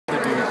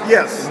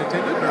Yes. in the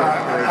ticket?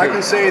 I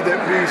can say that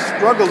we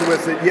struggled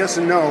with it, yes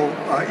and no,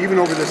 even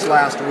over this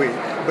last week.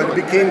 But it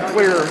became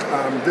clear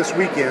this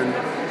weekend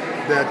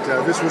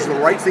that this was the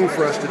right thing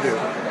for us to do.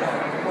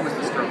 What was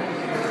the struggle?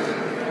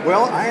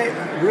 Well, I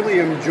really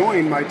am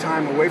enjoying my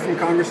time away from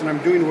Congress, and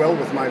I'm doing well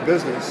with my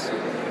business.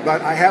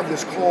 But I have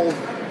this call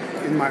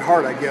in my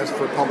heart, I guess,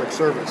 for public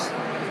service.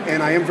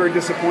 And I am very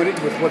disappointed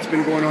with what's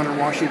been going on in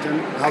Washington,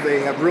 how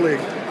they have really,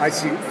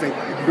 think,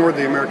 ignored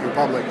the American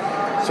public.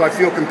 So I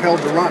feel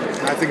compelled to run,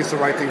 and I think it's the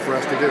right thing for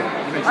us to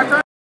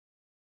do.